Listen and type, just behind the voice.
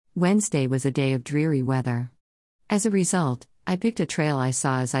Wednesday was a day of dreary weather. As a result, I picked a trail I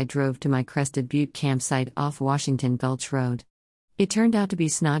saw as I drove to my Crested Butte campsite off Washington Gulch Road. It turned out to be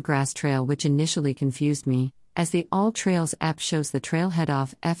Snodgrass Trail, which initially confused me, as the All Trails app shows the trailhead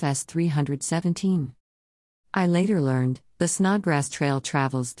off FS 317. I later learned, the Snodgrass Trail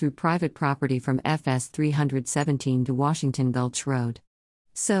travels through private property from FS 317 to Washington Gulch Road.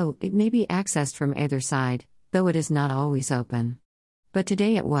 So, it may be accessed from either side, though it is not always open. But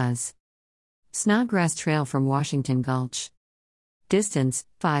today it was. Snodgrass Trail from Washington Gulch. Distance,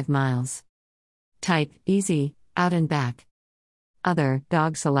 5 miles. Type, easy, out and back. Other,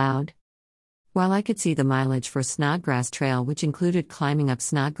 dogs allowed. While I could see the mileage for Snodgrass Trail, which included climbing up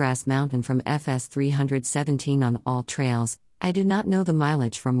Snodgrass Mountain from FS 317 on all trails, I did not know the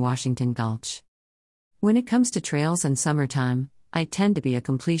mileage from Washington Gulch. When it comes to trails and summertime, I tend to be a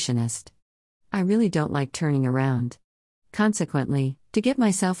completionist. I really don't like turning around. Consequently, to get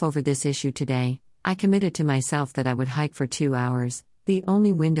myself over this issue today, I committed to myself that I would hike for 2 hours, the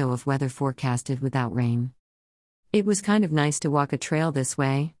only window of weather forecasted without rain. It was kind of nice to walk a trail this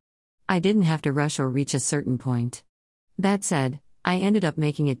way. I didn't have to rush or reach a certain point. That said, I ended up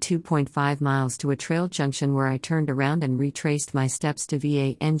making it 2.5 miles to a trail junction where I turned around and retraced my steps to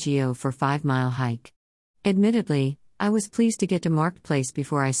VANGO for 5-mile hike. Admittedly, I was pleased to get to Marked Place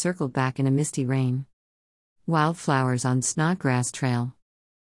before I circled back in a misty rain. Wildflowers on Snodgrass Trail.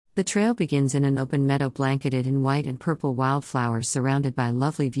 The trail begins in an open meadow blanketed in white and purple wildflowers surrounded by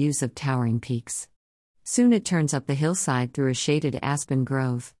lovely views of towering peaks. Soon it turns up the hillside through a shaded aspen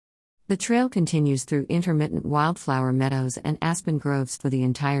grove. The trail continues through intermittent wildflower meadows and aspen groves for the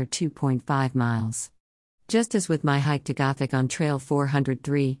entire 2.5 miles. Just as with my hike to Gothic on Trail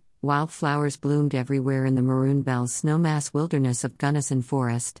 403, wildflowers bloomed everywhere in the Maroon Bells snowmass wilderness of Gunnison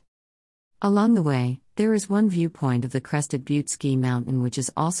Forest. Along the way, there is one viewpoint of the Crested Butte ski mountain, which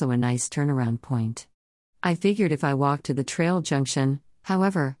is also a nice turnaround point. I figured if I walked to the trail junction,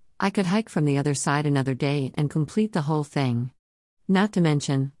 however, I could hike from the other side another day and complete the whole thing. Not to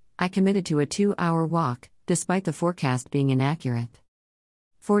mention, I committed to a 2-hour walk, despite the forecast being inaccurate.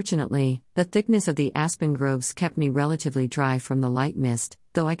 Fortunately, the thickness of the aspen groves kept me relatively dry from the light mist,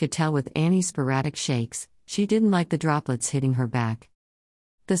 though I could tell with Annie's sporadic shakes, she didn't like the droplets hitting her back.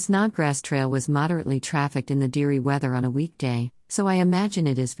 The Snodgrass Trail was moderately trafficked in the dreary weather on a weekday, so I imagine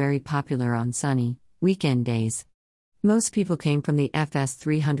it is very popular on sunny, weekend days. Most people came from the FS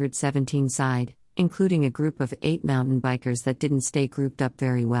 317 side, including a group of 8 mountain bikers that didn't stay grouped up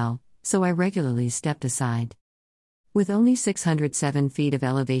very well, so I regularly stepped aside. With only 607 feet of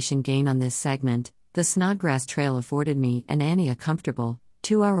elevation gain on this segment, the Snodgrass Trail afforded me and Annie a comfortable,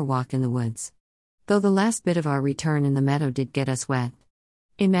 2-hour walk in the woods. Though the last bit of our return in the meadow did get us wet.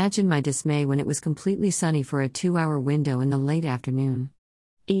 Imagine my dismay when it was completely sunny for a 2-hour window in the late afternoon.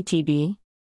 ETB?